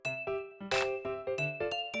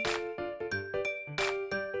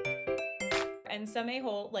and some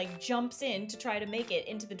a-hole like jumps in to try to make it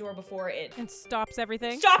into the door before it And stops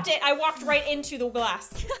everything. stopped it. I walked right into the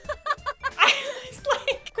glass. I was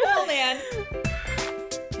like, cool, man.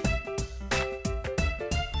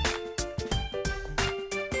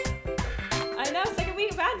 I know, second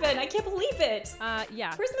week of Advent. I can't believe it.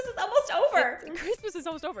 Yeah. Christmas is almost over. Christmas is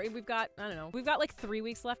almost over. We've got, I don't know, we've got like 3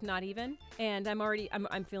 weeks left, not even. And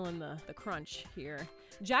I'm feeling the crunch here.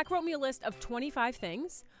 Jack wrote me a list of 25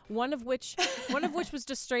 things, one of which was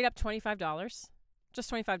just straight up $25. Just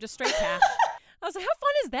 25, just straight cash. I was like, how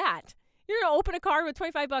fun is that? You're going to open a card with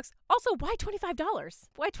 $25. Also, why $25?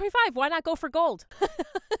 Why 25? Why not go for gold?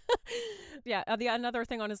 Yeah, another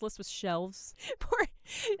thing on his list was shelves.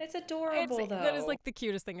 It's adorable, though. That is like the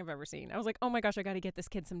cutest thing I've ever seen. I was like, oh my gosh, I got to get this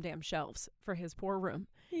kid some damn shelves for his poor room.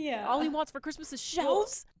 Yeah. All he wants for Christmas is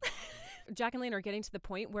shelves. Jack and Lane are getting to the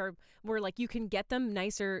point where like you can get them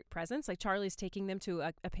nicer presents. Like Charlie's taking them to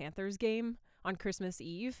a Panthers game on Christmas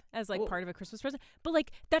Eve as like part of a Christmas present. But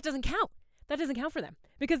like that doesn't count. That doesn't count for them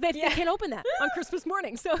because they can't open that on Christmas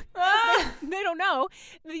morning. So they don't know.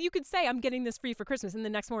 You could say, I'm getting this for you for Christmas. And the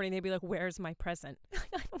next morning they'd be like, where's my present?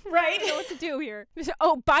 I don't know what to do here.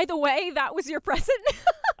 Oh, by the way, that was your present?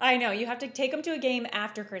 I know. You have to take them to a game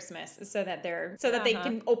after Christmas so that they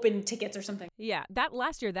can open tickets or something. Yeah. That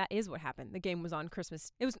last year, that is what happened. The game was on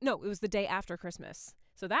Christmas. It was the day after Christmas.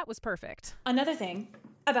 So that was perfect. Another thing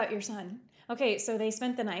about your son. Okay, so they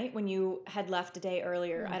spent the night when you had left a day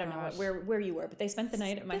earlier. I don't know where you were, but they spent the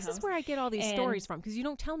night at my house. This is where I get all these stories from because you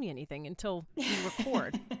don't tell me anything until you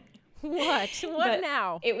record. What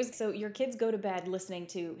now? It was so your kids go to bed listening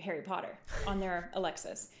to Harry Potter on their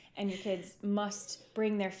Alexas, and your kids must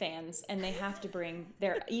bring their fans, and they have to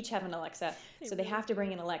each have an Alexa, so they have to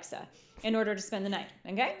bring an Alexa in order to spend the night.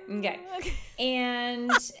 Okay. And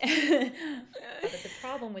but the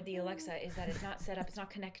problem with the Alexa is that it's not set up. It's not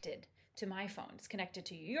connected to my phone. It's connected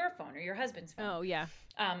to your phone or your husband's phone. Oh yeah.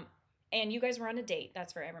 And you guys were on a date.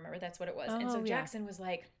 That's where I remember. That's what it was. And so Jackson was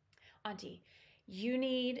like, Auntie, you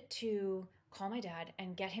need to call my dad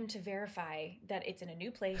and get him to verify that it's in a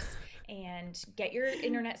new place and get your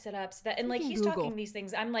internet set up so that, and like he's Google. talking these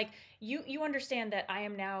things. I'm like, you understand that I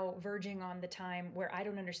am now verging on the time where I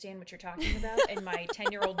don't understand what you're talking about, and my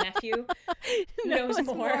 10-year-old nephew knows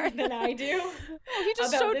more than I do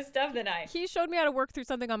about this stuff than I. He showed me how to work through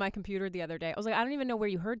something on my computer the other day. I was like, I don't even know where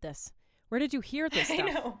you heard this. Where did you hear this stuff?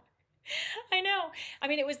 I know. I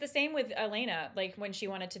mean, it was the same with Elena, like when she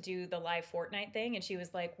wanted to do the live Fortnite thing, and she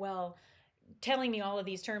was like, well, telling me all of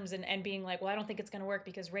these terms and being like, well, I don't think it's going to work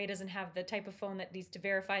because Ray doesn't have the type of phone that needs to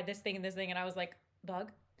verify this thing and this thing. And I was like,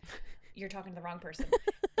 Bug, you're talking to the wrong person.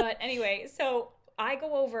 But anyway, so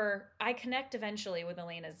I connect eventually with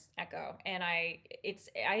Elena's Echo, and I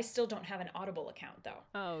still don't have an Audible account though.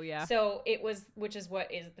 Oh yeah. So which is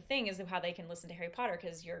what is the thing is how they can listen to Harry Potter,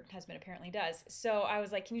 because your husband apparently does. So I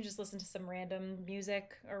was like, can you just listen to some random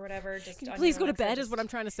music or whatever? Please go to bed is what I'm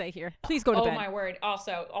trying to say here. Please go to bed. Oh my word.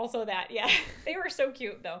 Also that, yeah. They were so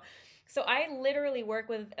cute though. So I literally work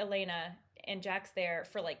with Elena, and Jack's there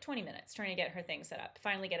for like 20 minutes trying to get her thing set up.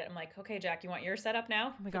 Finally get it. I'm like, okay, Jack, you want yours set up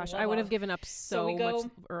now? Oh my gosh, I would have given up so much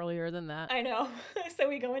earlier than that. I know. So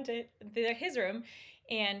we go into his room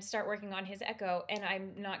and start working on his Echo, and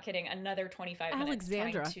I'm not kidding, another 25 minutes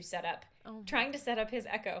trying to set up his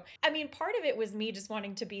Echo. I mean, part of it was me just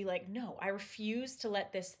wanting to be like, no, I refuse to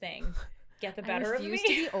let this thing get the better of me. I refuse to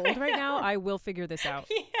be old right now. I will figure this out.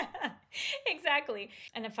 Yeah, exactly.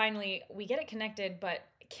 And then finally we get it connected, but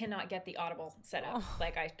cannot get the Audible set up.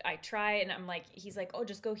 Like I try, and I'm like, he's like, oh,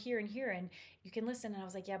 just go here and here and you can listen. And I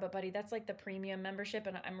was like, yeah, but buddy, that's like the premium membership,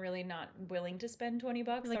 and I'm really not willing to spend $20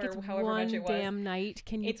 like, or however much it was. Damn night.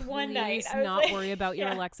 Can you it's please one night. not worry about your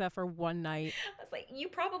Alexa for one night? I was like, you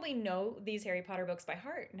probably know these Harry Potter books by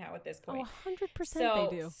heart now at this point.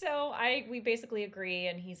 100% they do. So we basically agree,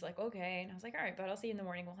 and he's like, okay. And I was like, all right, but I'll see you in the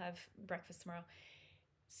morning. We'll have breakfast tomorrow.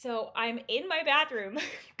 So I'm in my bathroom,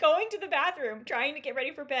 going to the bathroom, trying to get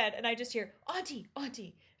ready for bed, and I just hear, Auntie. And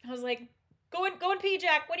I was like, go and pee,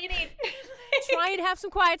 Jack. What do you need? Try and have some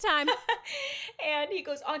quiet time. And he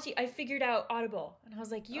goes, Auntie, I figured out Audible. And I was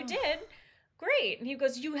like, you did? Great. And he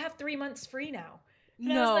goes, you have 3 months free now.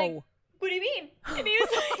 And I was like, what do you mean? And he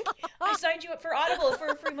was like, I signed you up for Audible for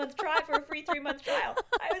a free 3-month trial.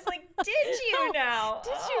 I was like, did you now?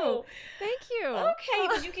 Did you? Thank you. Okay,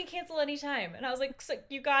 because you can cancel anytime. And I was like, so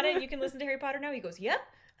you got it? You can listen to Harry Potter now? He goes, yep.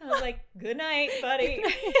 I was like, good night, buddy.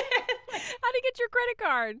 How to get your credit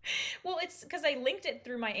card? Well, it's because I linked it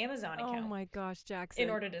through my Amazon account. Oh my gosh, Jackson! In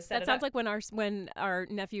order to set it up. That sounds like when our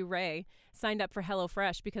nephew Ray signed up for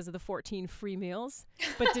HelloFresh because of the 14 free meals,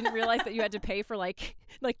 but didn't realize that you had to pay for like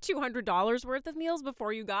 $200 worth of meals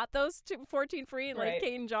before you got those 14 free. And like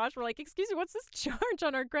Kate and Josh were like, "Excuse me, what's this charge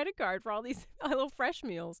on our credit card for all these HelloFresh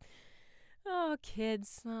meals?" Oh,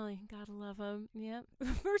 kids! Oh, you gotta love them. Yeah.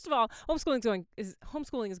 First of all, homeschooling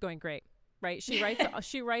is going great. Right?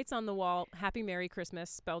 She writes on the wall, "Happy Merry Christmas,"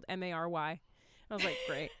 spelled Mary. I was like,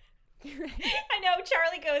 great. I know.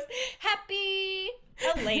 Charlie goes, "Happy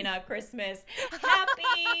Elena Christmas,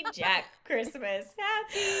 Happy Jack Christmas,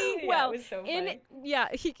 Happy." Well, it was so funny.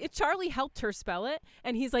 Charlie helped her spell it,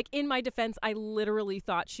 and he's like, in my defense, I literally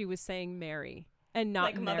thought she was saying Mary and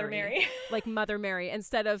not like Mother Mary. Like Mother Mary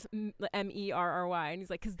instead of Merry. And he's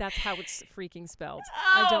like, because that's how it's freaking spelled.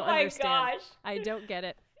 Oh, I don't my understand. gosh. I don't get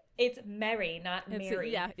it. It's Mary, not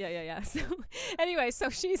Mary. Yeah. So anyway, so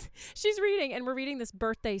she's reading, and we're reading this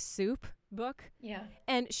birthday soup book. Yeah.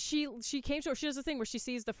 And she came to, she does a thing where she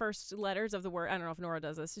sees the first letters of the word. I don't know if Nora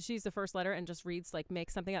does this. She sees the first letter and just reads, like,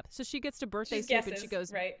 make something up. So she gets to birthday soup guesses, and she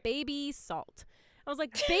goes, right. baby salt. I was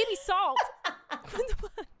like, baby salt?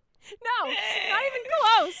 No, not even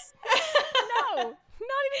close. No, not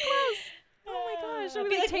even close. Oh my gosh! I'd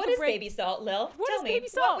be like, what is baby salt, Lil? Tell me, baby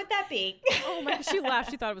salt? What would that be? Oh my! She laughed.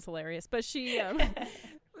 She thought it was hilarious, but she.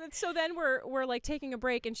 So then we're like taking a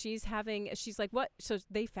break, and she's like, what? So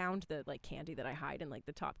they found the like candy that I hide in like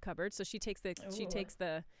the top cupboard. So she takes the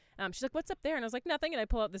she's like, what's up there? And I was like, nothing. And I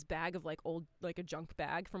pull out this bag of like old, like a junk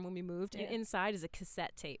bag from when we moved, and inside is a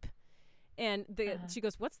cassette tape. And she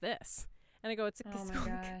goes, what's this? And I go, it's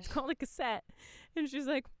called a cassette. And she's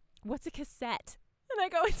like, what's a cassette? And I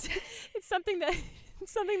go, it's something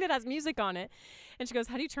that has music on it. And she goes,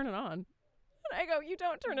 how do you turn it on? And I go, you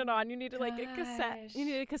don't turn it on. You need a cassette. You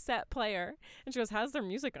need a cassette player. And she goes, how's there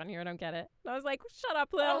music on here? I don't get it. And I was like, shut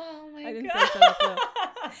up, Lil. Oh my I didn't God. say shut up, Lil.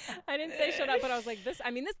 I didn't say shut up, but I was like, these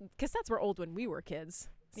cassettes were old when we were kids.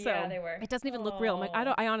 So yeah, they were. It doesn't even look real. I'm like,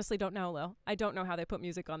 I honestly don't know, Lil. I don't know how they put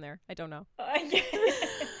music on there. I don't know. I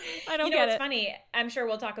don't get it. It's funny. I'm sure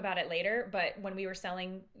we'll talk about it later, but when we were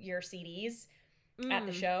selling your CDs at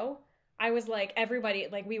the show, I was like, everybody,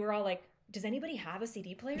 like, we were all like, does anybody have a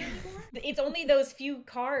CD player anymore? It's only those few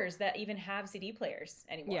cars that even have CD players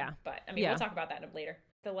anymore. Yeah. But I mean, we'll talk about that later.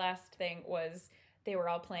 The last thing was they were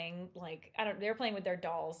all playing, like, they were playing with their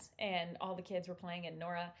dolls, and all the kids were playing, and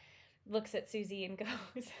Nora looks at Susie and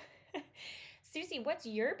goes, Susie, what's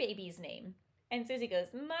your baby's name? And Susie goes,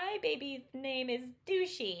 my baby's name is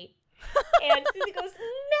Douchey. And Susie goes,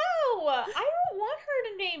 no, I don't want her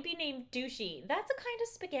to be named Douchey. That's a kind of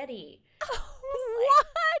spaghetti.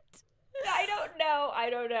 What? I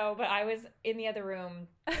don't know. But I was in the other room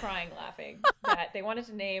crying, laughing that they wanted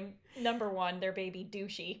to name number one their baby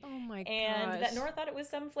Douchey. Oh my gosh. And that Nora thought it was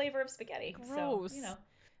some flavor of spaghetti. Gross. So,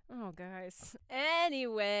 Oh, guys.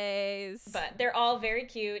 Anyways. But they're all very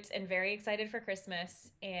cute and very excited for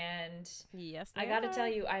Christmas. And yes, I got to tell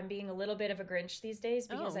you, I'm being a little bit of a Grinch these days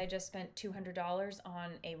because I just spent $200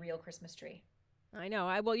 on a real Christmas tree. I know.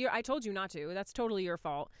 I told you not to. That's totally your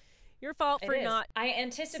fault. Your fault for not. I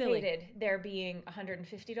anticipated there being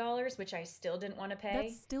 $150, which I still didn't want to pay.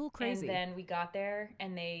 That's still crazy. And then we got there,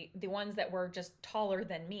 and the ones that were just taller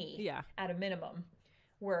than me, at a minimum,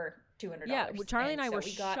 were $200. Yeah, Charlie and I were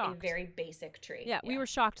we got shocked. a very basic tree. Yeah, we were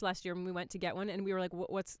shocked last year when we went to get one, and we were like,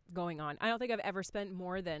 what's going on? I don't think I've ever spent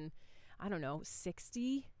more than, I don't know,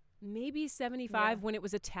 60, maybe 75 when it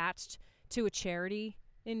was attached to a charity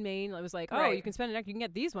in Maine. It was like, you can spend it, you can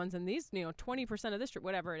get these ones and these, 20% of this trip,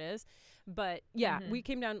 whatever it is. But yeah, we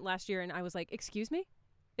came down last year and I was like, excuse me?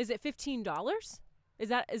 Is it $15? Is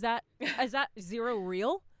that zero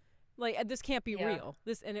real? Like, this can't be real.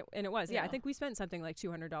 And it was. Yeah, I think we spent something like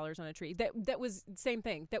 $200 on a tree. That was same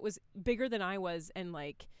thing. That was bigger than I was and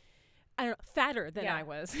like, I don't know, fatter than I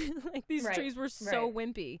was. Like these trees were so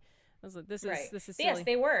wimpy. I was like, this is silly. Yes,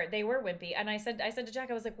 they were wimpy. And I said to Jack,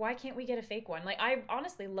 I was like, why can't we get a fake one? Like, I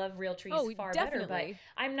honestly love real trees far better, but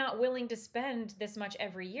I'm not willing to spend this much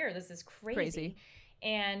every year. This is crazy.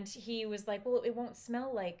 And he was like, well, it won't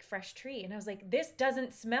smell like fresh tree. And I was like, this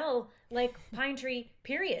doesn't smell like pine tree,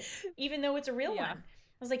 period, even though it's a real one.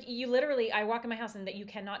 I was like, I walk in my house and that you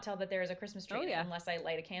cannot tell that there is a Christmas tree unless I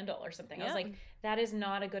light a candle or something. I was like, that is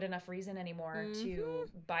not a good enough reason anymore to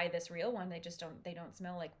buy this real one. They don't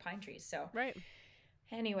smell like pine trees. So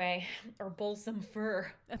anyway, or balsam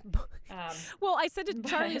fir. Well, I said to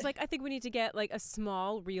Charlie, he was like, I think we need to get like a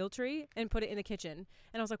small real tree and put it in the kitchen.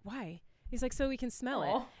 And I was like, why? He's like, so we can smell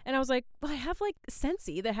it. And I was like, well, I have like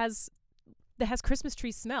Scentsy that has that has Christmas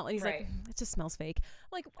tree smell. And he's like, Right. it just smells fake.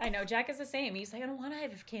 Like, I know Jack is the same. He's like, I don't want to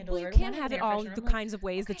have a candle. well, or you I don't can't wanna have an it air all freshener. the I'm like, kinds of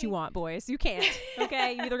ways that you okay. want, boys. You can't.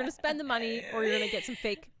 Okay, you're either gonna spend the money or you're gonna get some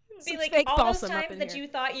fake. Be Some like, fake all those balsam up times in that here. you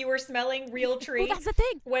thought you were smelling real tree. Well, that's the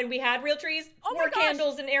thing. When we had real trees, Oh my more gosh.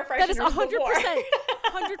 candles and air fresheners. That is 100%. before.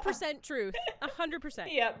 100% truth. 100%.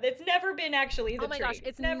 Yeah, it's never been actually the Oh my tree. gosh,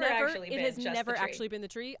 it's never actually it been has just never the tree. actually been the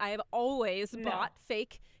tree. I have always bought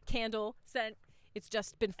fake candle scent. It's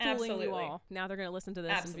just been fooling you all. Now they're going to listen to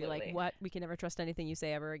this and be like, what? We can never trust anything you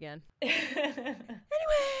say ever again. Anyways.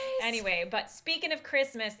 Anyway, but speaking of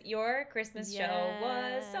Christmas, your Christmas show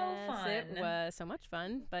was so fun. It was so much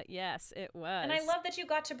fun, but yes, it was. And I love that you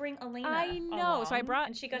got to bring Elena I know. along, So I brought...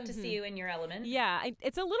 and she got to see you in your element. Yeah,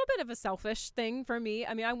 it's a little bit of a selfish thing for me.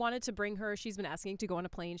 I mean, I wanted to bring her. She's been asking to go on a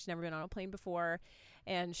plane. She's never been on a plane before.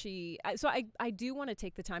 And I do want to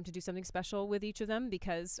take the time to do something special with each of them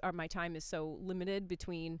because my time is so limited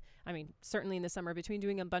between, I mean, certainly in the summer, between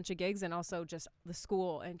doing a bunch of gigs and also just the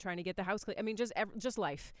school and trying to get the house clean. I mean, just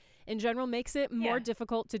life in general makes it more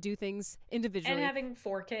difficult to do things individually. And having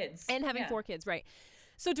 4 kids. Right.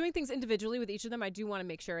 So doing things individually with each of them, I do want to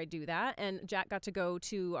make sure I do that. And Jack got to go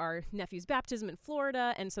to our nephew's baptism in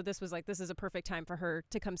Florida. And so this is a perfect time for her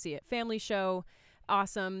to come see it. Family show.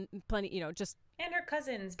 Awesome. Plenty, just. And her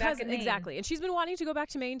cousins back in Maine. Exactly. And she's been wanting to go back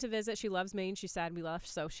to Maine to visit. She loves Maine. She's sad we left.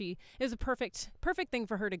 So it was a perfect thing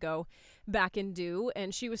for her to go back and do.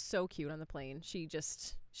 And she was so cute on the plane.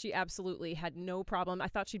 She absolutely had no problem. I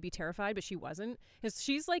thought she'd be terrified, but she wasn't. Because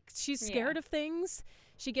she's scared of things.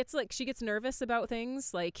 She gets nervous about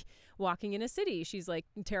things like walking in a city. She's like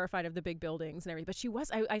terrified of the big buildings and everything.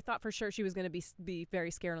 But I thought for sure she was going to be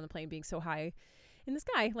very scared on the plane being so high in the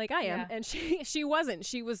sky like I am. Yeah. And she wasn't.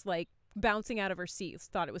 She was like bouncing out of her seats,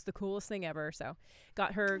 thought it was the coolest thing ever. So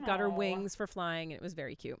got her wings for flying, and it was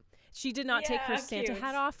very cute. She did not take her Santa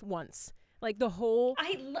hat off once. Like the whole...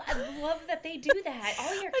 I love that they do that.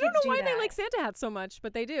 All your kids I don't know why that. they like Santa hats so much,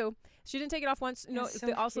 but they do. She didn't take it off once. No,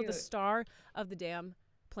 so also the cute. star of the damn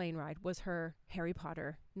plane ride was her Harry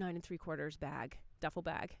Potter 9 3/4 bag, duffel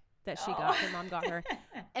bag that she got. Her mom got her.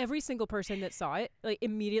 Every single person that saw it, like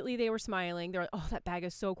immediately they were smiling. They're like, "Oh, that bag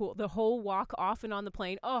is so cool." The whole walk off and on the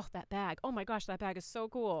plane. "Oh, that bag. Oh my gosh, that bag is so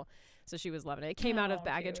cool." So she was loving it. It came out of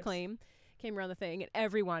baggage claim. Came around the thing, and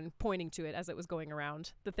everyone pointing to it as it was going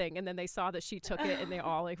around the thing. And then they saw that she took it, and they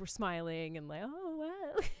all like were smiling and like, "Oh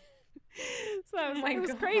wow!" So it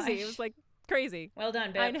was crazy. It was like crazy. Well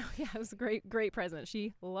done, babe. I know. Yeah, it was a great present.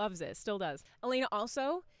 She loves it. Still does. Elena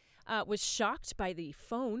also was shocked by the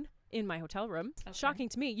phone in my hotel room. Okay. Shocking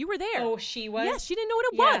to me. You were there. Oh, she was? Yes, she didn't know what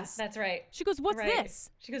it was. That's right. She goes, "What's this?"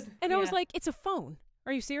 She goes, and I was like, "It's a phone.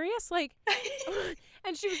 Are you serious?" Like,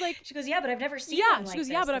 and she was like, "She goes, yeah, but I've never seen one like this." She goes,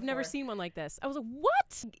 "Yeah, but I've never seen one like this." I was like,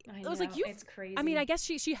 "What?" I was like, it's crazy. I mean, I guess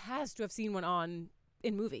she has to have seen one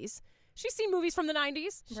in movies. She's seen movies from the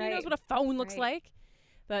 90s. She knows what a phone looks like.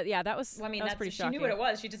 But yeah, that was, that was pretty shocking. She knew what it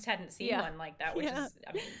was. She just hadn't seen one like that, which is,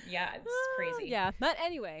 I mean, it's crazy. Yeah, but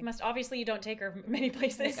anyway. Obviously you don't take her many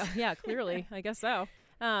places. Yeah, clearly. I guess so.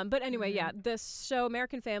 But anyway, this show,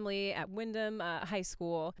 American Family at Wyndham High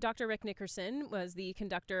School. Dr. Rick Nickerson was the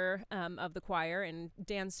conductor of the choir, and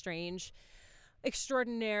Dan Strange,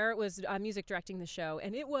 extraordinaire, was music directing the show,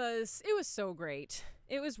 and it was so great.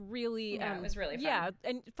 It was really it was really fun. Yeah,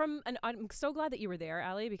 and I'm so glad that you were there,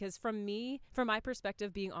 Allie, because from my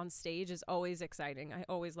perspective, being on stage is always exciting. I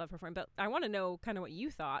always love performing, but I want to know kind of what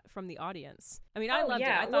you thought from the audience. I mean, I loved it.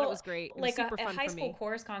 I thought it was great. It was super fun for me. Like a high school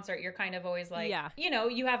chorus concert, you're kind of always like,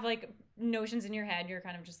 you have like notions in your head. You're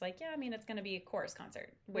kind of just like, I mean, it's going to be a chorus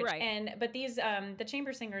concert, right? But these the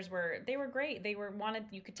chamber singers were great.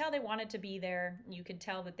 You could tell they wanted to be there. You could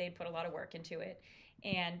tell that they'd put a lot of work into it,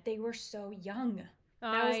 and they were so young.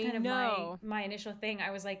 That was kind of my initial thing. I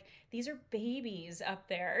was like, these are babies up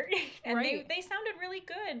there. And they sounded really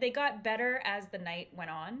good. They got better as the night went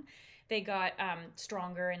on. They got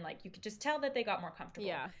stronger, and like you could just tell that they got more comfortable.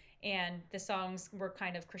 Yeah. And the songs were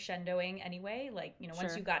kind of crescendoing anyway. Like,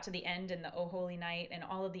 once you got to the end and the Oh Holy Night and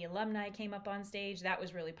all of the alumni came up on stage, that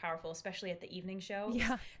was really powerful, especially at the evening show.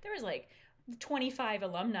 Yeah. There was like 25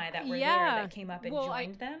 alumni that were there that came up and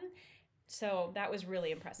joined them. So that was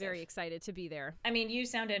really impressive. Very excited to be there. I mean, you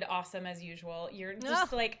sounded awesome as usual. You're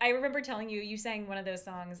just like, I remember telling you sang one of those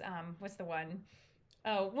songs. What's the one?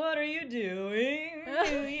 Oh, what are you doing?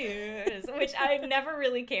 New Year's, which I never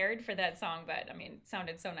really cared for that song, but I mean, it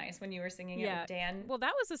sounded so nice when you were singing it with Dan. Well,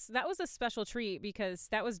 that was a special treat because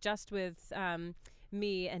that was just with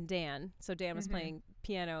me and Dan. So Dan was playing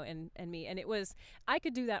piano and me, and I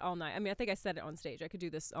could do that all night. I mean, I think I said it on stage. I could do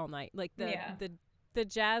this all night. Like the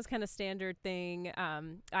jazz kind of standard thing,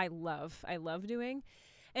 I love doing.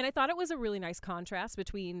 And I thought it was a really nice contrast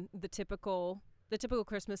between the typical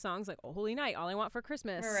Christmas songs, like "Oh Holy Night," "All I Want for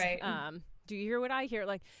Christmas," Right. "Do You Hear What I Hear?"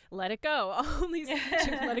 like "Let It Go." All these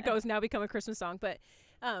 "Let It Go" has now become a Christmas song, but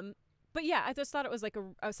yeah, I just thought it was like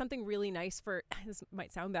a something really nice for, this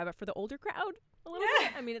might sound bad, but for the older crowd a little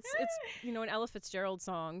bit. I mean, it's an Ella Fitzgerald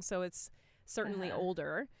song, so it's certainly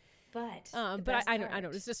older. But I know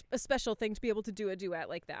it's just a special thing to be able to do a duet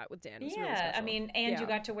like that with Dan. It's really special. I mean, and you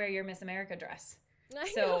got to wear your Miss America dress. I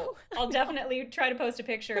know. I'll definitely try to post a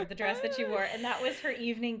picture of the dress that you wore, and that was her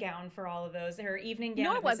evening gown for all of those. Her evening gown.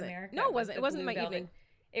 No, it of wasn't. Miss America No, it wasn't. It was wasn't my velvet. evening.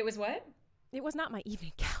 It was what? It was not my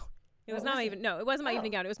evening gown. It was What not was my it? even. No, it wasn't my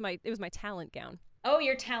evening gown. It was my talent gown. Oh,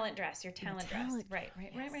 your talent dress. Your talent dress. Right.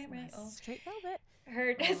 Yes, Oh. straight velvet.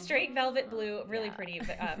 Her straight velvet blue, really pretty,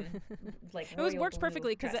 but like It works blue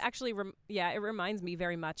perfectly because it dress. actually, it reminds me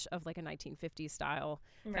very much of like a 1950s style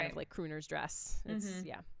kind of like crooner's dress. It's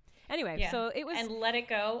Anyway, so it was. And Let It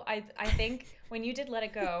Go. I think when you did Let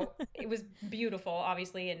It Go, it was beautiful,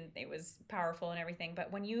 obviously, and it was powerful and everything. But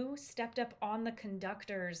when you stepped up on the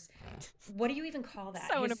conductor's, what do you even call that?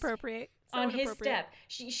 So inappropriate. On his step,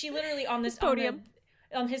 she literally on this podium.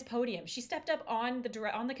 On his podium, she stepped up on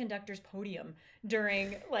the conductor's podium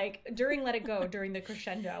during Let It Go, during the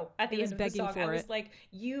crescendo at the end of the song. I was like,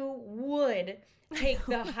 you would take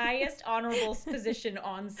the highest honorable position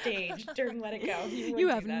on stage during Let It Go. You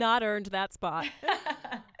have not earned that spot.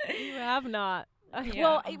 You have not. Yeah.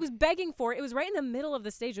 Well, it was begging for it. It was right in the middle of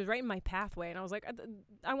the stage. It was right in my pathway, and I was like,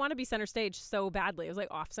 I want to be center stage so badly. It was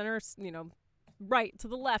like off center, right to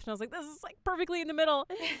the left, and I was like, this is like perfectly in the middle.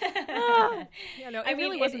 It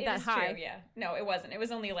really wasn't that high. True, yeah, no, it wasn't. It was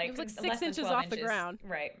only like it was like less 6 than inches 12 off the ground.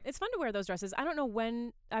 Right. It's fun to wear those dresses. I don't know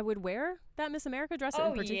when I would wear that Miss America dress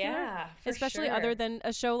in particular. Yeah, especially sure. other than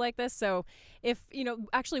a show like this. So if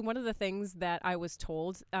actually one of the things that I was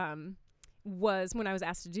told was when I was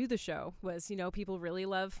asked to do the show was, people really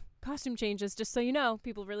love costume changes, just so you know,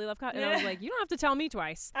 people really love and I was like, you don't have to tell me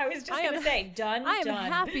twice. I was just gonna say, done. I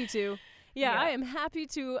am happy to. Yeah, I am happy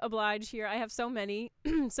to oblige here. I have so many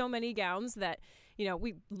gowns that,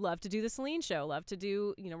 we love to do the Celine show, love to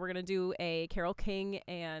do, we're going to do a Carole King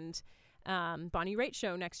and Bonnie Raitt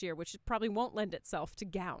show next year, which probably won't lend itself to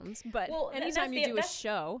gowns, but anytime you do a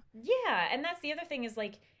show. Yeah, and that's the other thing is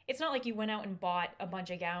like, it's not like you went out and bought a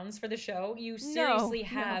bunch of gowns for the show. You seriously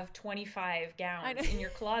have 25 gowns in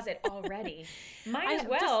your closet already. Might as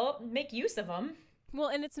well make use of them. Well,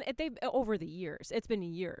 and they've over the years. It's been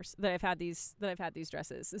years that I've had these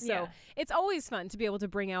dresses. So it's always fun to be able to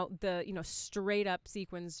bring out the straight up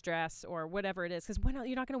sequins dress or whatever it is, because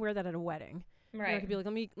you're not going to wear that at a wedding. Right. I could be like,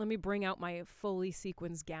 let me bring out my fully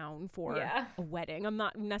sequins gown for a wedding. I'm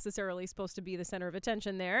not necessarily supposed to be the center of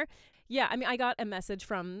attention there. Yeah, I mean, I got a message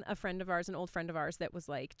from a friend of ours, an old friend of ours, that was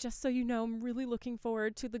like, just so you know, I'm really looking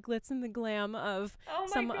forward to the glitz and the glam of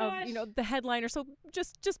some of the headliner. So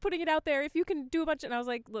just putting it out there, if you can do a bunch. And I was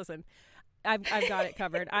like, listen, I've got it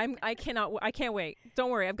covered. I can't wait. Don't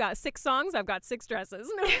worry. I've got 6 songs. I've got 6 dresses.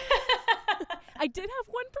 I did have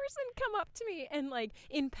one person come up to me and like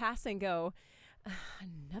in passing go,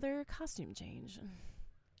 another costume change.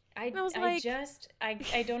 I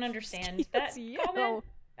don't understand that comment.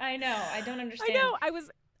 I know. I don't understand. I know.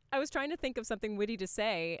 I was trying to think of something witty to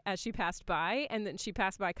say as she passed by, and then she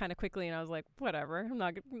passed by kind of quickly, and I was like, whatever. I'm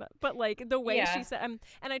not. But like the way she said, and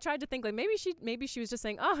I tried to think like maybe she was just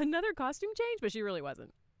saying, oh, another costume change, but she really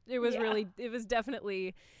wasn't. It was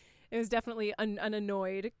definitely an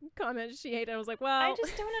annoyed comment she hated. I was like, well, I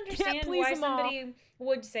just don't understand why somebody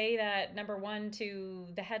would say that, number one, to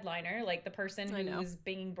the headliner, like the person who's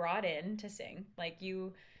being brought in to sing. Like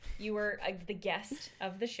you were the guest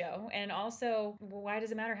of the show. And also, why does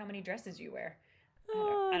it matter how many dresses you wear?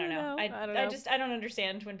 I don't know. I don't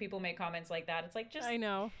understand when people make comments like that. It's like,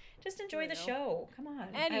 just enjoy the show. Come on.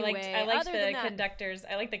 Anyway, I liked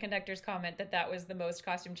the conductor's comment that was the most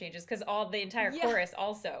costume changes, because the entire chorus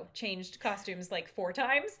also changed costumes like 4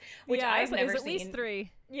 times, which I've never seen. At least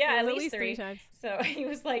 3. Yeah, at least 3 times. So he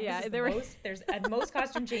was like, there's the most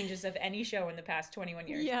costume changes of any show in the past 21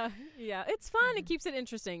 years. Yeah. It's fun. Mm-hmm. It keeps it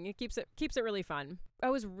interesting. It keeps it really fun.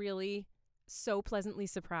 I was really so pleasantly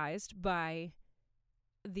surprised by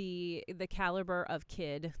the caliber of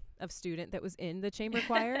student that was in the chamber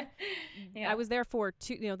choir. I was there for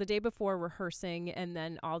the day before rehearsing, and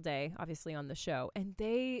then all day obviously on the show, and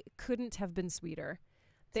they couldn't have been sweeter.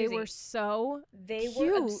 They Susie, were so cute.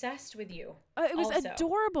 Were obsessed with you. It was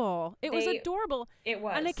adorable. It was adorable. It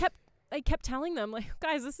was. And I kept telling them, like,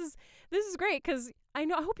 guys, this is great, because I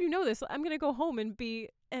hope you know this. I'm gonna go home and be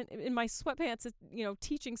in my sweatpants,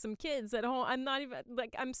 teaching some kids at home. I'm not even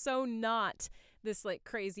like, I'm so not this like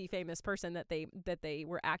crazy famous person that they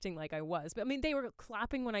were acting like I was. But I mean, they were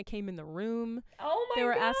clapping when I came in the room. Oh my They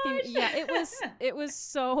were gosh. asking me, yeah, it was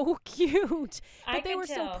so cute. But they were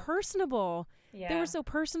so personable. Yeah. They were so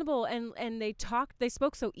personable, and they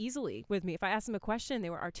spoke so easily with me. If I asked them a question, they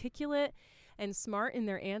were articulate and smart in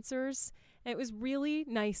their answers. And it was really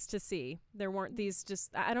nice to see. There weren't these just,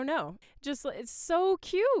 I don't know, just it's so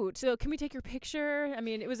cute. So can we take your picture? I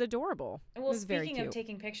mean, it was adorable. Well, it was very speaking cute. of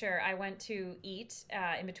taking picture, I went to eat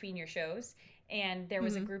in between your shows, and there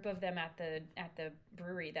was a group of them at the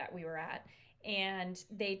brewery that we were at. And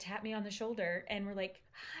they tapped me on the shoulder and were like,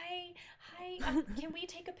 hi, can we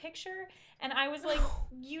take a picture? And I was like,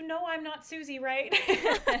 you know I'm not Susie, right?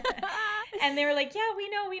 And they were like, yeah,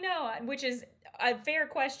 we know, which is a fair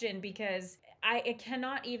question because I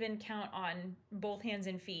cannot even count on both hands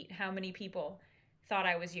and feet how many people thought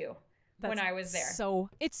I was you when I was there. So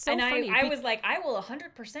it's so and funny. I was like, I will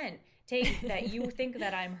 100% take that you think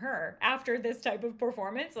that I'm her after this type of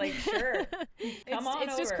performance. Like, sure, come on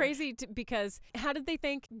It's over. just crazy because how did they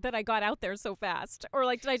think that I got out there so fast? Or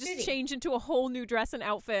like, did I just change into a whole new dress and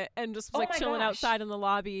outfit and just like chilling outside in the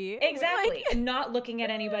lobby? Exactly. And not looking at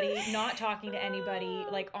anybody, not talking to anybody,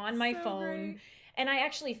 like on my phone. Great. And I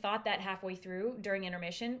actually thought that halfway through during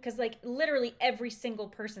intermission because like literally every single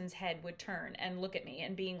person's head would turn and look at me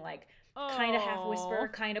and being like, kind of half whisper,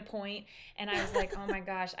 kind of point. And I was like, oh my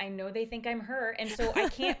gosh, I know they think I'm her. And so I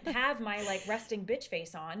can't have my like resting bitch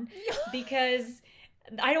face on because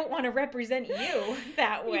I don't want to represent you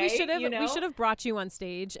that way. We should have brought you on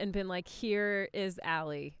stage and been like, here is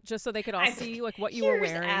Allie, just so they could all see like what you were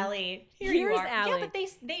wearing. Here's Allie. Here you are. Allie. Yeah, but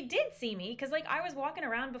they did see me because like I was walking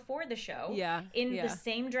around before the show. In the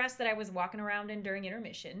same dress that I was walking around in during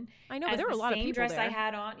intermission. I know, but there were a lot of people there. Same dress there. I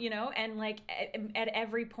had on, and like at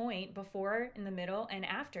every point before, in the middle, and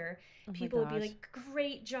after, people would be like,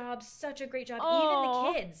 "Great job, such a great job."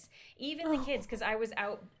 Even the kids, because I was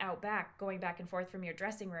out back, going back and forth from your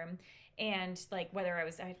dressing room, and like whether I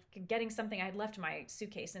was getting something, I had left my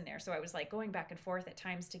suitcase in there, so I was like going back and forth at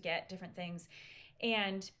times to get different things.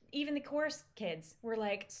 And even the chorus kids were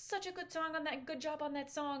like, such a good song on that, good job on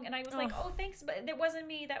that song. And I was like, oh, thanks, but it wasn't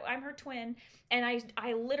me, that I'm her twin. And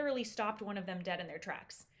I literally stopped one of them dead in their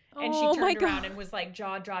tracks. And she turned around and was like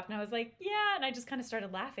jaw dropped. And I was like, yeah. And I just kind of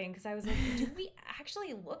started laughing because I was like, do we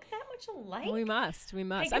actually look that much alike? We must. I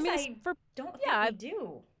mean, don't think we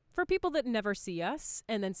do. For people that never see us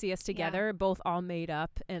and then see us together, both all made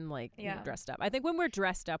up and like dressed up. I think when we're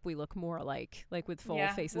dressed up, we look more alike, like with full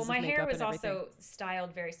faces of makeup and everything. Well, my hair was also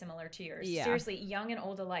styled very similar to yours. Yeah. Seriously, young and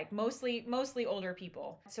old alike, mostly older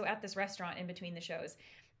people. So at this restaurant in between the shows,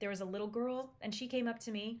 there was a little girl, and she came up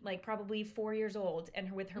to me, like probably 4 years old,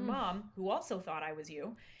 and with her mom, who also thought I was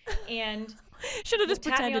you, and should have just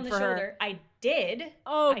pretended for her. I did.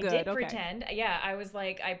 Oh, I did pretend. Yeah, I was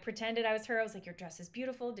like, I pretended I was her. I was like, your dress is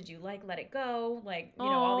beautiful. Did you let it go? Like,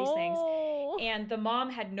 all these things. And the mom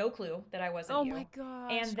had no clue that I wasn't you. Oh my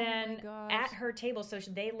gosh. And then at her table, so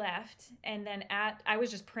they left, and then I was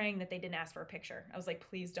just praying that they didn't ask for a picture. I was like,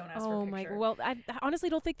 please don't ask for a picture. Well, I honestly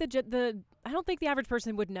don't think I don't think the average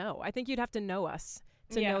person would know. I think you'd have to know us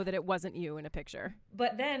to know that it wasn't you in a picture.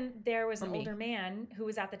 But then there was an older man who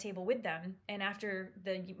was at the table with them, and after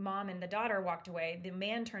the mom and the daughter walked away, the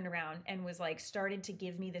man turned around and was like, started to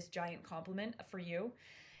give me this giant compliment for you.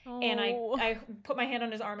 And I put my hand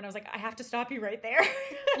on his arm and I was like, I have to stop you right there.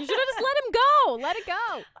 You should have just let him go. Let it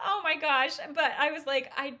go. Oh my gosh. But I was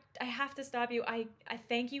like, I have to stop you. I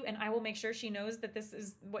thank you, and I will make sure she knows that this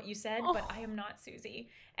is what you said, but I am not Susie.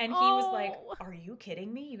 And he was like, are you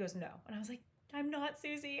kidding me? He goes, no. And I was like, I'm not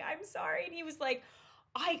Susie. I'm sorry. And he was like,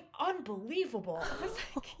 unbelievable. I was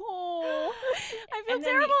like, I feel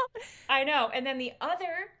terrible. I know. And then the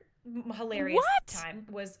other hilarious time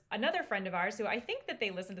was another friend of ours who I think that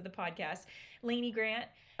they listened to the podcast, Lainey Grant.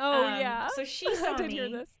 So she saw me. Hear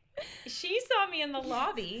this. She saw me in the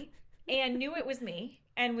lobby and knew it was me.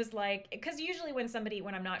 And was like, because usually when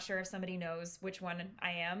I'm not sure if somebody knows which one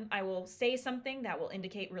I am, I will say something that will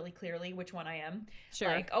indicate really clearly which one I am. Sure.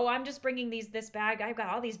 Like, I'm just bringing this bag. I've got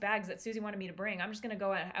all these bags that Susie wanted me to bring. I'm just going to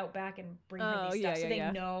go out back and bring her these stuff so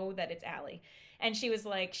they know that it's Allie. And she was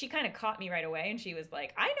like, she kind of caught me right away. And she was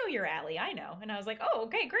like, I know you're Allie. I know. And I was like, oh,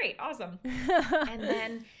 okay, great. Awesome. And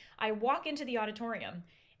then I walk into the auditorium,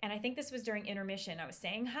 and I think this was during intermission. I was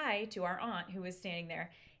saying hi to our aunt who was standing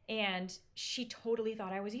there. And she totally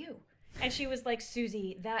thought I was you. And she was like,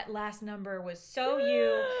 Susie, that last number was so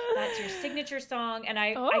you. That's your signature song. And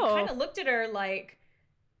I kind of looked at her like,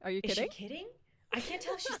 are you kidding? Is she kidding? I can't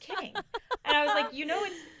tell if she's kidding. And I was like,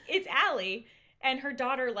 it's Allie. And her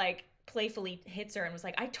daughter like playfully hits her and was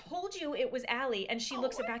like, I told you it was Allie. And she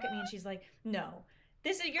looks back at me and she's like, no.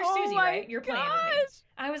 You're Susie, right? You're playing with me.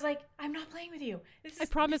 I was like, I'm not playing with you. I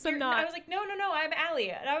promise I'm not. I was like, no, I'm Allie.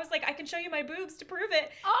 And I was like, I can show you my boobs to prove it.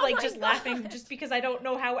 Just God. laughing just because I don't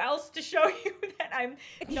know how else to show you that I'm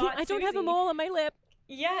not I don't Susie. have a mole on my lip.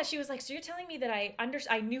 Yeah, she was like, so you're telling me that I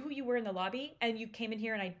knew who you were in the lobby and you came in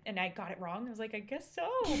here and I got it wrong? I was like, I guess so.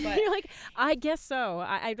 But you're like, I guess so.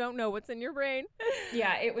 I don't know what's in your brain.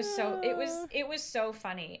 Yeah, it was so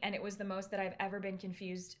funny, and it was the most that I've ever been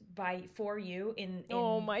confused for you in a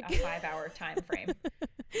 5-hour time frame.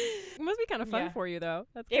 It must be kind of fun for you, though.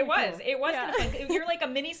 It was kind of fun. You're like a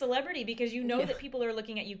mini celebrity because you know that people are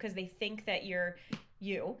looking at you because they think that you're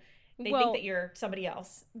you. They think that you're somebody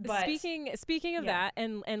else. But speaking of that,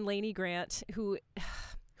 and Lainey Grant, who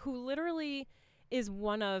literally is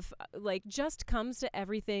one of just comes to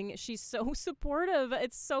everything. She's so supportive.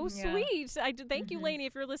 It's so sweet. Thank you, Lainey,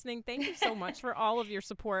 if you're listening. Thank you so much for all of your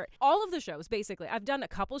support. All of the shows, basically. I've done a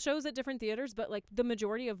couple shows at different theaters, but the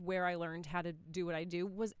majority of where I learned how to do what I do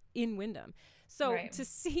was in Wyndham. So to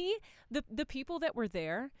see the people that were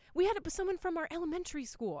there, we had someone from our elementary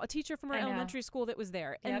school, a teacher from our elementary school that was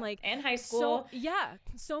there, and and high school.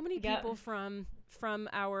 So many people from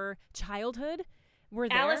our childhood were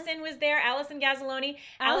there. Allison was there. Allison Gazzaloni.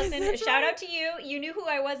 Allison, shout out to you. You knew who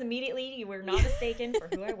I was immediately. You were not mistaken for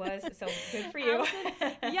who I was. So good for you.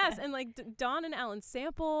 Yes, and Dawn and Alan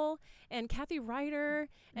Sample and Kathy Ryder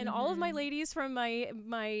and all of my ladies from my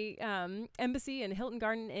embassy and Hilton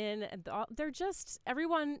Garden Inn. They're just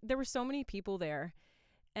everyone. There were so many people there.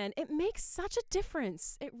 And it makes such a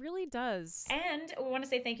difference. It really does. And we want to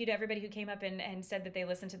say thank you to everybody who came up and said that they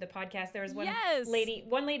listened to the podcast. There was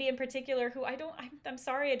one lady in particular who I'm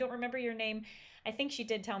sorry, I don't remember your name. I think she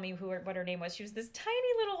did tell me what her name was. She was this tiny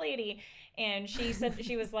little lady. And she said,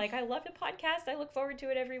 she was like, I love the podcast. I look forward to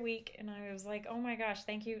it every week. And I was like, oh my gosh,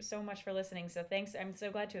 thank you so much for listening. So thanks. I'm so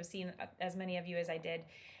glad to have seen as many of you as I did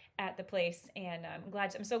at the place. And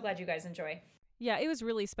I'm so glad you guys enjoy. Yeah, it was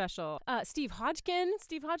really special. Steve Hodgkin,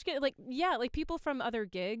 people from other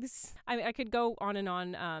gigs. I could go on and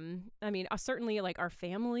on. Certainly our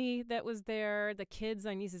family that was there, the kids,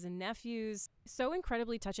 my nieces and nephews. So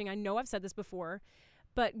incredibly touching. I know I've said this before,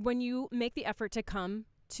 but when you make the effort to come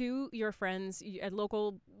to your friends,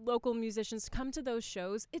 local musicians, come to those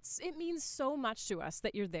shows, it means so much to us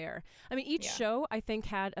that you're there. I mean, each show I think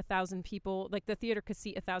had 1,000 people. The theater could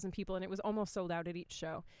seat 1,000 people, and it was almost sold out at each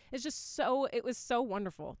show. It was so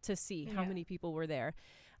wonderful to see how many people were there.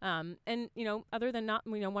 And other than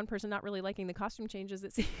one person not really liking the costume changes,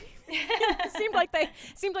 it seemed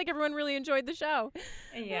like everyone really enjoyed the show.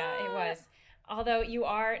 Yeah, it was. Although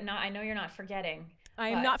I know you're not forgetting. I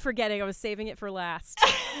am not forgetting. I was saving it for last.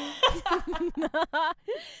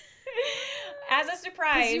 As a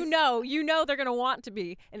surprise. You know they're going to want to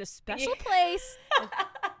be in a special place.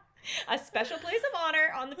 A special place of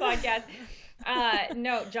honor on the podcast.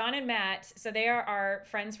 No, John and Matt, so they are our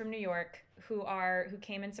friends from New York who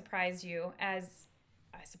came and surprised you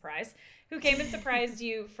who came and surprised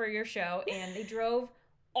you for your show, and they drove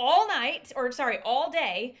all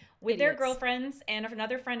day with their girlfriends and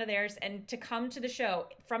another friend of theirs, and to come to the show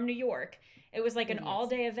from New York. It was like an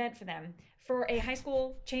all-day event for them for a high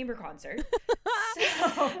school chamber concert.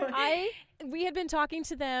 We had been talking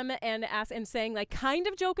to them and saying, kind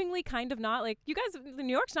of jokingly, kind of not, you guys,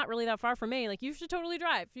 New York's not really that far from me. You should totally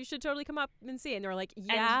drive. You should totally come up and see. And they were like,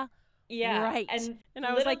 yeah, right. And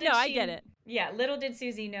I was like, no, I get it. Yeah, little did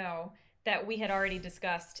Susie know that we had already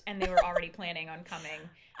discussed and they were already planning on coming.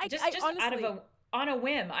 Honestly, on a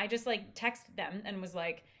whim, I just texted them and was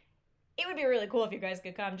like, it would be really cool if you guys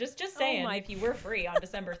could come. Just saying, if you were free on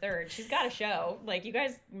December 3rd, she's got a show. You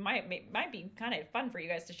guys might be kind of fun for you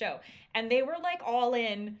guys to show. And they were all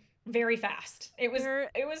in very fast. It was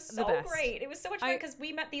so great. It was so much fun because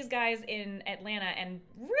we met these guys in Atlanta and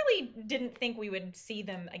really didn't think we would see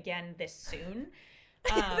them again this soon.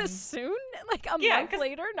 This soon? A month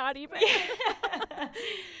later? Not even? Yeah.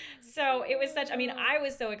 So it was I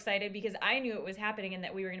was so excited because I knew it was happening and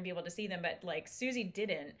that we were going to be able to see them, but Susie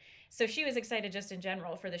didn't. So she was excited just in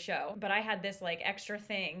general for the show. But I had this extra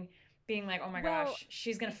thing being oh my gosh,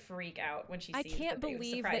 she's going to freak out when she sees I can't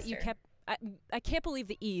believe that you her. kept, I can't believe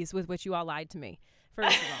the ease with which you all lied to me,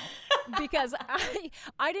 first of all. Because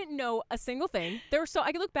I didn't know a single thing.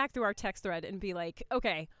 I could look back through our text thread and be like,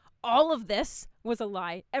 okay, all of this was a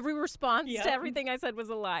lie. Every response to everything I said was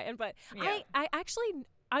a lie.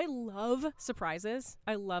 I love surprises.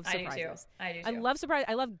 I love surprises. I do too. I love surprise.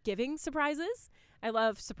 I love giving surprises. I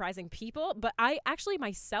love surprising people, but I actually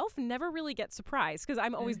myself never really get surprised because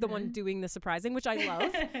I'm always the one doing the surprising, which I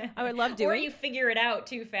love. I would love doing. Or you figure it out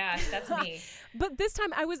too fast. That's me. But this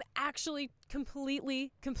time I was actually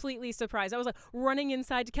completely surprised. I was like running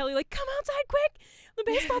inside to Kelly, like, come outside quick. The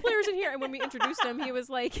baseball player's in here. And when we introduced him, he was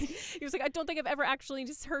like, I don't think I've ever actually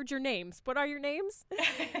just heard your names. What are your names?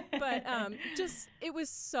 But it was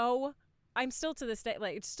so, I'm still to this day,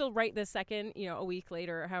 like, still right this second, a week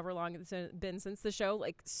later, however long it's been since the show,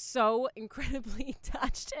 like, so incredibly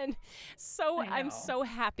touched, and I'm so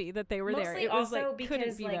happy that they were there. It was also like,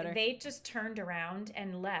 because be like better. They just turned around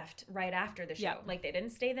and left right after the show. Yep. Like, they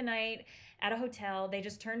didn't stay the night at a hotel. They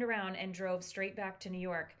just turned around and drove straight back to New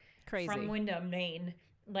York. Crazy. From Windham, Maine.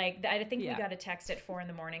 Like, I think we got a text at 4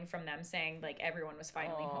 a.m. from them saying, like, everyone was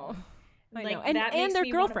finally home. I like, know. And, that and makes their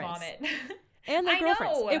me girlfriends. Want to vomit. And their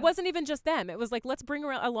girlfriends. Know. It wasn't even just them. It was like, let's bring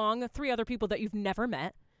along 3 other people that you've never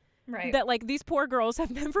met. Right. That, like, these poor girls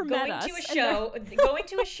have never met us. Going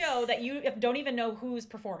to a show that you don't even know who's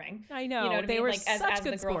performing. I know. You know what they I mean? were like, such as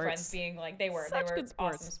good the sports. Girlfriends being like, they were good sports.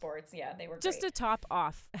 Awesome sports. Yeah, they were just great. To top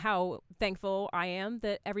off how thankful I am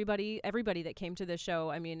that everybody that came to this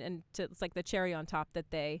show, I mean, and it's like the cherry on top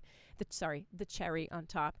that the cherry on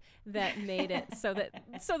top that made it so that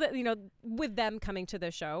with them coming to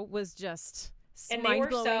the show was just and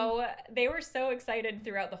they were so excited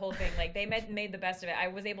throughout the whole thing. Like, they made the best of it. I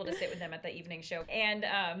was able to sit with them at the evening show, and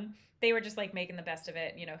they were just like making the best of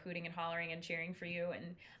it, hooting and hollering and cheering for you.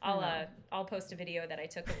 And I'll post a video that I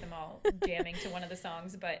took of them all jamming to one of the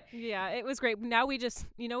songs. But yeah, it was great. Now we just,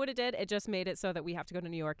 what it did? It just made it so that we have to go to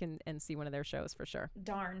New York and see one of their shows for sure.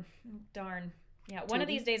 Darn. Yeah, one of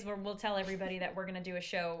these days we'll tell everybody that we're going to do a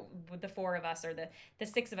show with the 4 of us or the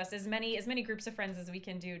 6 of us, as many groups of friends as we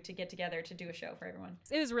can do to get together to do a show for everyone.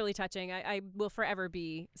 It was really touching. I will forever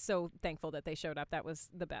be so thankful that they showed up. That was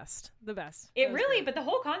the best. It really, but the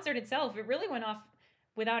whole concert itself, it really went off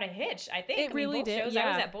without a hitch, I think. It really did, shows, yeah.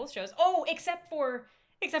 I was at both shows. Oh, except for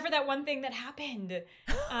that one thing that happened.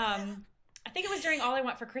 I think it was during All I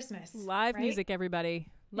Want for Christmas. Live music, everybody.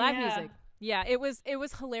 Live music. Yeah, it was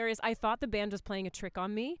hilarious. I thought the band was playing a trick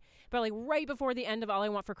on me, but like right before the end of All I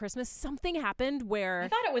Want for Christmas, something happened where I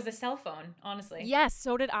thought it was a cell phone, honestly. Yes,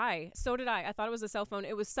 so did I. I thought it was a cell phone.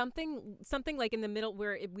 It was something like in the middle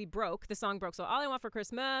where the song broke. So All I Want for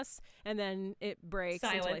Christmas, and then it breaks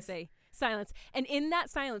until I say silence. And in that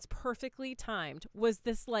silence, perfectly timed, was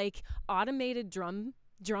this like automated drum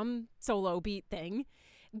solo beat thing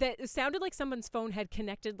that sounded like someone's phone had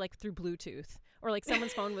connected like through Bluetooth. Or like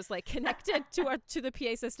someone's phone was like connected to the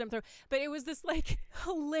PA system. But it was this like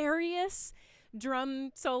hilarious drum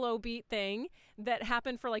solo beat thing that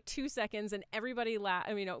happened for like 2 seconds, and everybody laughed.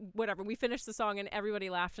 I mean, whatever. We finished the song and everybody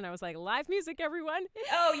laughed, and I was like, live music, everyone.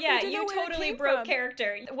 Oh yeah, you totally broke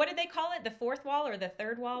character. What did they call it? The 4th wall or the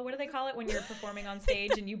 3rd wall? What do they call it when you're performing on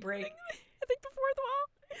stage and you break? I think the 4th wall.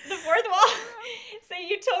 The 4th wall. So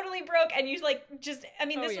you totally broke, and you like just. I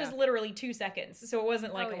mean, this was literally 2 seconds, so it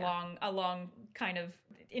wasn't like a long kind of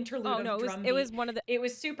interlude. Oh no, it was one of the. It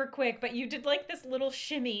was super quick, but you did like this little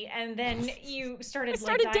shimmy, and then you started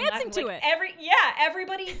dancing laughing. to it.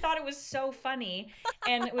 Everybody thought it was so funny,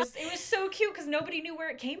 and it was so cute because nobody knew where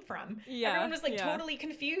it came from. Yeah, everyone was like totally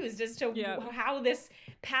confused as to how this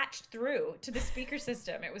patched through to the speaker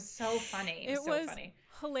system. It was so funny. It was so funny.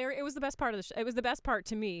 Hilarious. It was the best part of the show. It was the best part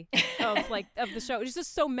to me of the show. It was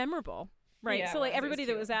just so memorable, right? Yeah, so like everybody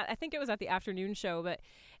that was at, I think it was at the afternoon show, but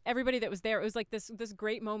everybody that was there, it was like this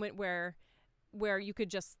great moment where you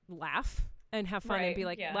could just laugh and have fun and be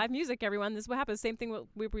like, live music, everyone. This is what happens. Same thing what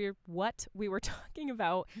we were talking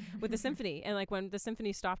about with the symphony. And like when the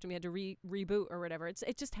symphony stopped and we had to reboot or whatever,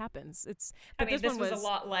 it just happens. This was a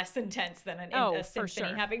lot less intense than a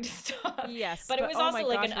symphony having to stop. Yes. But it was also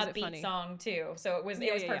like an upbeat song too. So it was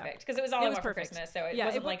perfect because it was All I Want for Christmas. So it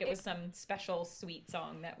wasn't like it was some special sweet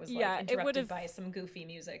song that was like interrupted by some goofy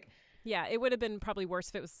music. Yeah, it would have been probably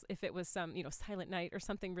worse if it was some Silent Night or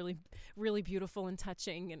something really really beautiful and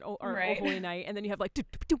touching or Oh Holy Night, and then you have like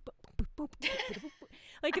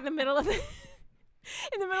like in the middle of the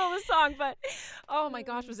song. But oh my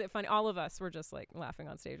gosh, was it funny? All of us were just like laughing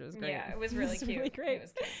on stage. It was great. Yeah, it was really cute. Really great. It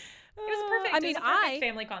was perfect. It was a perfect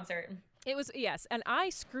family concert. It was, yes, and I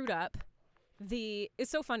screwed up. It's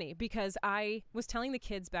so funny because I was telling the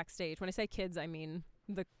kids backstage. When I say kids, I mean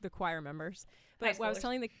the choir members. High But when I was schoolers.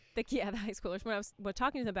 telling the high schoolers, when I was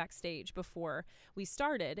talking to them backstage before we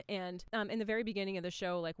started, and in the very beginning of the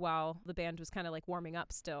show, like while the band was kind of like warming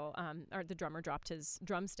up still, or the drummer dropped his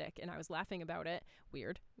drumstick, and I was laughing about it.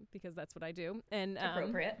 Weird, because that's what I do. And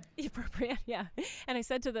Appropriate. Appropriate, yeah. And I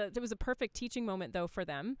said it was a perfect teaching moment though for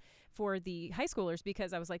them, for the high schoolers,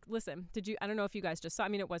 because I was like, listen, I don't know if you guys just saw, I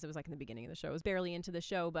mean, it was like in the beginning of the show. It was barely into the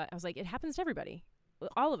show, but I was like, it happens to everybody.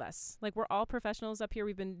 All of us, like, we're all professionals up here.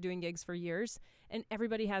 We've been doing gigs for years, and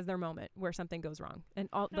everybody has their moment where something goes wrong. And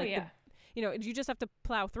you just have to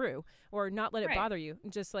plow through or not let it bother you.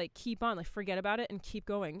 Just like keep on, like forget about it and keep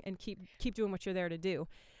going and keep doing what you're there to do.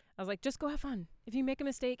 I was like, just go have fun. If you make a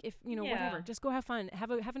mistake, whatever, just go have fun. Have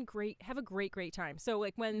a great time. So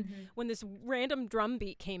like when this random drum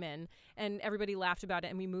beat came in and everybody laughed about it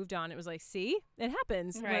and we moved on, it was like, see, it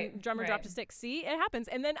happens. When drummer dropped a stick, see, it happens.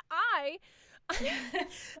 And then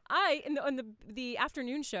on the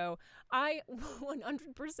afternoon show, I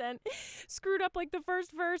 100% screwed up like the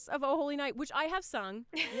first verse of "Oh Holy Night," which I have sung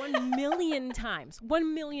 1,000,000 times.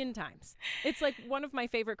 1,000,000 times. It's like one of my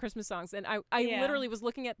favorite Christmas songs, and I literally was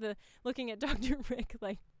looking at Dr. Rick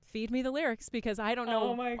like, feed me the lyrics, because I don't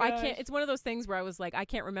know. Oh my I gosh. can't. It's one of those things where I was like, I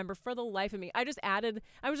can't remember for the life of me. I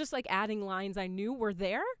was just like adding lines I knew were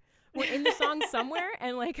in the song somewhere,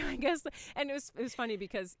 and like I guess, and it was funny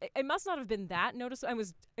because it must not have been that noticeable. It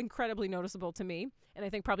was incredibly noticeable to me, and I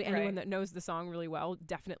think probably anyone that knows the song really well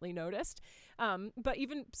definitely noticed. But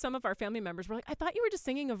even some of our family members were like, "I thought you were just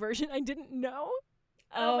singing a version I didn't know."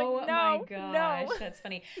 Oh like, my gosh, that's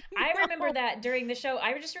funny. I remember that during the show.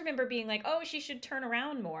 I just remember being like, "Oh, she should turn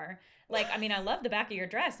around more." Like, I mean, I love the back of your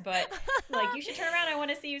dress, but like, you should turn around. I want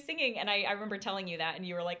to see you singing. And I remember telling you that, and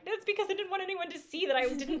you were like, "That's because I didn't want anyone to see that I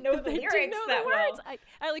didn't know the lyrics that well."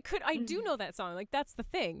 I do know that song. Like, that's the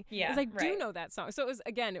thing. Yeah, do know that song. So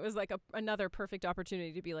it was like another perfect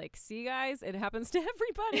opportunity to be like, "See, guys, it happens to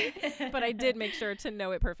everybody." But I did make sure to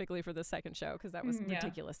know it perfectly for the second show, because that was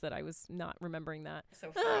ridiculous that I was not remembering that.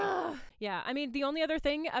 So funny. Yeah, I mean, the only other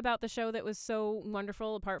thing about the show that was so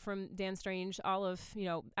wonderful, apart from Dan Strange, all of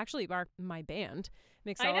actually my band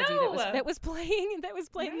Mixology that was playing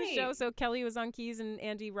in the show. So Kelly was on keys and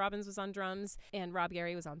Andy Robbins was on drums and Rob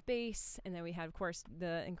Gary was on bass, and then we had, of course,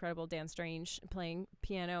 the incredible Dan Strange playing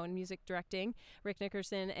piano and music directing, Rick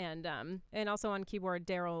Nickerson, and also on keyboard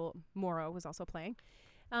Daryl Morrow was also playing.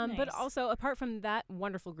 Nice. But also, apart from that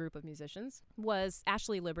wonderful group of musicians, was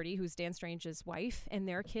Ashley Liberty, who's Dan Strange's wife, and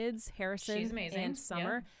their kids, Harrison and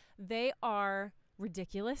Summer. Yeah. They are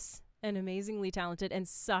ridiculous and amazingly talented, and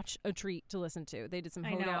such a treat to listen to. They did some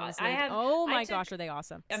hoedowns. Oh my gosh, are they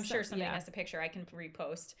awesome? I'm sure somebody has a picture I can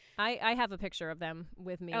repost. I have a picture of them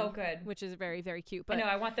with me. Oh, good. Which is very, very cute. But I know,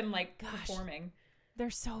 I want them performing. They're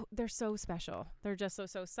so special. They're just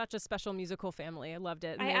such a special musical family. I loved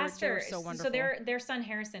it. And I asked her. So wonderful. So their son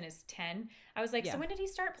Harrison is 10. I was like, so when did he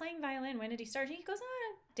start playing violin? When did he start? He goes,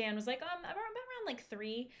 Dan was like, around like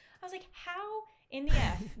 3. I was like, how in the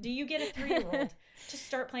F do you get a 3-year-old to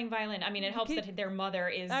start playing violin? I mean, it helps that their mother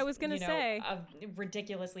is, I was gonna say,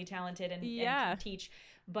 ridiculously talented and can teach.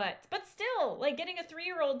 But still, like, getting a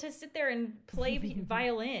 3-year-old to sit there and play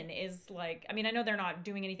violin is like, I mean, I know they're not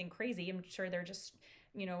doing anything crazy. I'm sure they're just,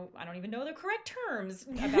 I don't even know the correct terms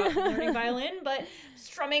about learning violin, but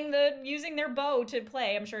using their bow to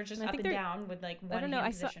play. I'm sure it's just up and down with like one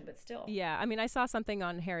hand position, but still. Yeah, I mean, I saw something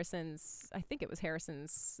on Harrison's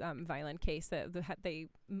violin case that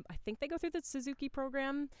I think they go through the Suzuki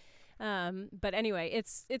program. But anyway,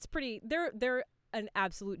 it's pretty, they're an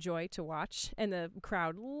absolute joy to watch, and the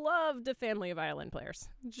crowd loved a family of violin players.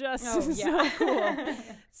 Just so cool.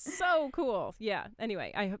 So cool. Yeah.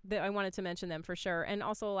 Anyway, I wanted to mention them for sure. And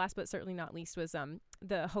also, last but certainly not least, was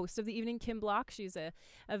the host of the evening, Kim Block. She's a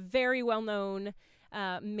very well-known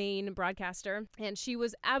Maine broadcaster, and she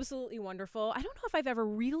was absolutely wonderful. I don't know if I've ever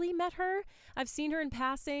really met her. I've seen her in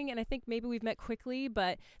passing, and I think maybe we've met quickly,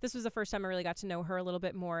 but this was the first time I really got to know her a little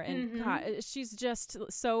bit more. And God, she's just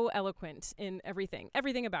so eloquent in everything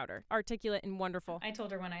about her, articulate and wonderful. I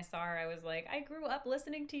told her when I saw her, I was like, I grew up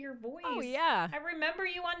listening to your voice. Oh yeah, I remember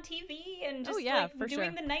you on TV and just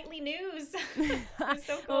doing the nightly news. It was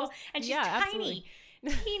so cool. And she's tiny. Absolutely.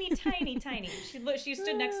 Teeny she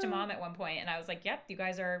stood next to Mom at one point, and I was like, yep, you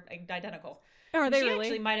guys are identical. Are they she really?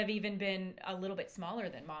 Actually might have even been a little bit smaller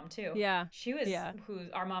than Mom too. Yeah, she was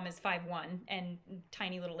our mom is 5'1" and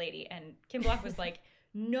tiny little lady, and Kim Block was like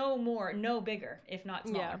no bigger, if not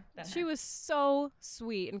smaller than her. She was so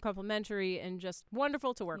sweet and complimentary and just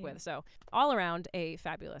wonderful to work with. So all around a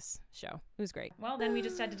fabulous show. It was great. Well, then we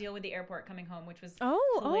just had to deal with the airport coming home, which was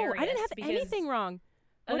hilarious. I didn't have anything wrong.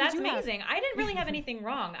 Oh, that's amazing. I didn't really have anything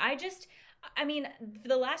wrong. I mean,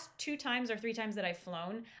 the last 2 times or 3 times that I've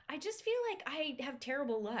flown, I just feel like I have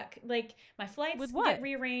terrible luck. Like, my flights With what? get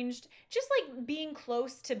rearranged, just like being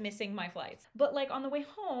close to missing my flights. But like on the way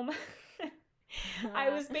home, I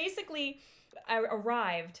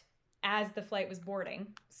arrived as the flight was boarding.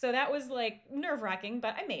 So that was like nerve-wracking,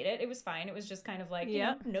 but I made it. It was fine. It was just kind of like,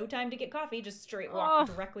 no time to get coffee, just straight walk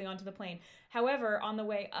directly onto the plane. However, on the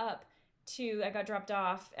way up, I got dropped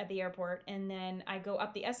off at the airport, and then I go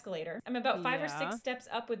up the escalator. I'm about 5 or 6 steps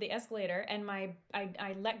up with the escalator, and I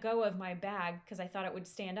let go of my bag because I thought it would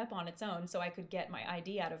stand up on its own so I could get my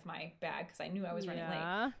ID out of my bag because I knew I was running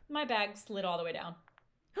late. My bag slid all the way down.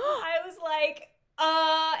 I was like,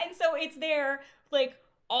 and so it's there, like,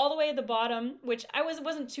 all the way at the bottom, which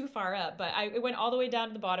wasn't too far up, but it went all the way down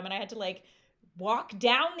to the bottom, and I had to, like, walk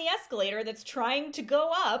down the escalator that's trying to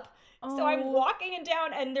go up. So I'm walking and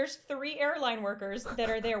down, and there's 3 airline workers that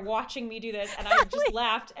are there watching me do this, and I just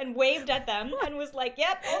laughed and waved at them and was like,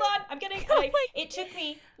 yep, hold on, I'm getting... It took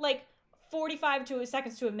me, like, 45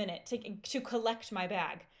 seconds to a minute to collect my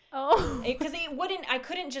bag. Because I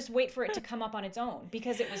couldn't just wait for it to come up on its own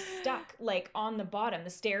because it was stuck, like, on the bottom. The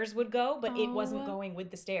stairs would go, but it wasn't going with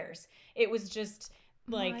the stairs. It was just...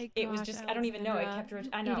 Like, it was just, I don't even know. It kept,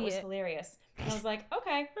 I know, it was hilarious. And I was like,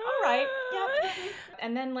 okay, all right, yep.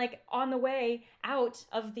 And then, like, on the way out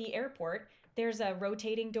of the airport, there's a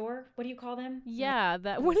rotating door. What do you call them? Yeah,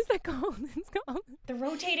 what is that called? It's called the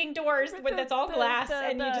rotating doors that's all glass,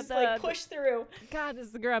 and you just, like, push through. God, this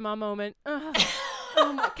is the grandma moment. Oh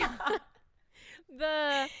my God.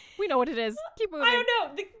 We know what it is. Keep moving. I don't know.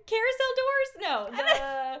 The carousel doors? No.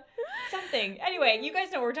 Something. Anyway, you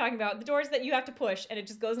guys know what we're talking about. The doors that you have to push, and it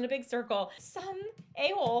just goes in a big circle. Some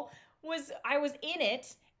a-hole I was in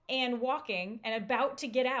it and walking and about to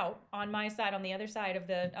get out on my side, on the other side of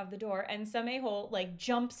the door, and some a-hole, like,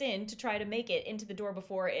 jumps in to try to make it into the door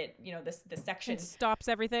before it, the section. And stops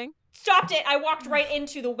everything? Stopped it. I walked right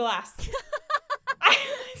into the glass. I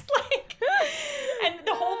was like... And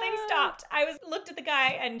the whole thing stopped. I looked at the guy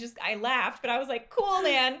and I laughed, but I was like, cool,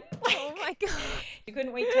 man. Like, oh my God. You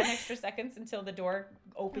couldn't wait 10 extra seconds until the door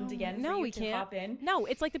opened again for you to hop in. No,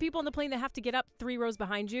 it's like the people on the plane that have to get up 3 rows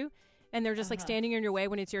behind you, and they're just like standing in your way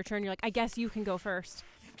when it's your turn. You're like, I guess you can go first.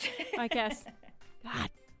 I guess.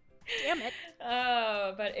 God damn it.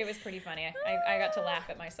 Oh, but it was pretty funny. I got to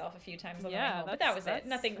laugh at myself a few times on the way home. But that was it.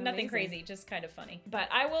 Nothing crazy, just kind of funny. But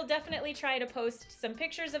I will definitely try to post some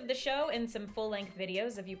pictures of the show and some full-length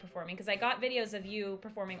videos of you performing, because I got videos of you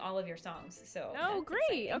performing all of your songs. So great.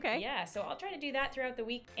 Exciting. Okay. Yeah, so I'll try to do that throughout the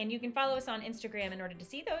week. And you can follow us on Instagram in order to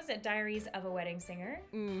see those at Diaries of a Wedding Singer.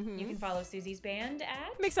 Mm-hmm. You can follow Susie's band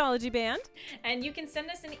at Mixology Band. And you can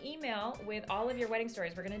send us an email with all of your wedding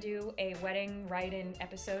stories. We're going to do a wedding write-in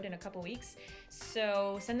episode in a couple weeks.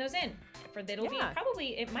 So send those in.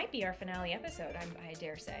 It might be our finale episode, I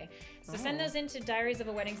dare say. So send those in to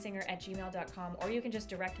diariesofaweddingsinger@gmail.com, or you can just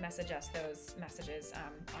direct message us those messages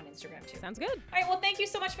on Instagram too. Sounds good. All right, well, thank you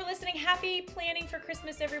so much for listening. Happy planning for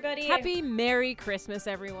Christmas, everybody. Happy Merry Christmas,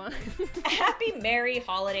 everyone. Happy Merry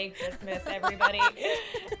Holiday Christmas, everybody.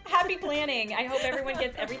 Happy planning. I hope everyone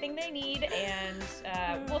gets everything they need,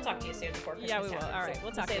 and we'll talk to you soon before Christmas happens. All right,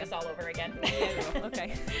 we'll talk to you. Say this all over again. Yeah, we will.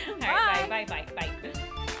 Okay. All right, bye.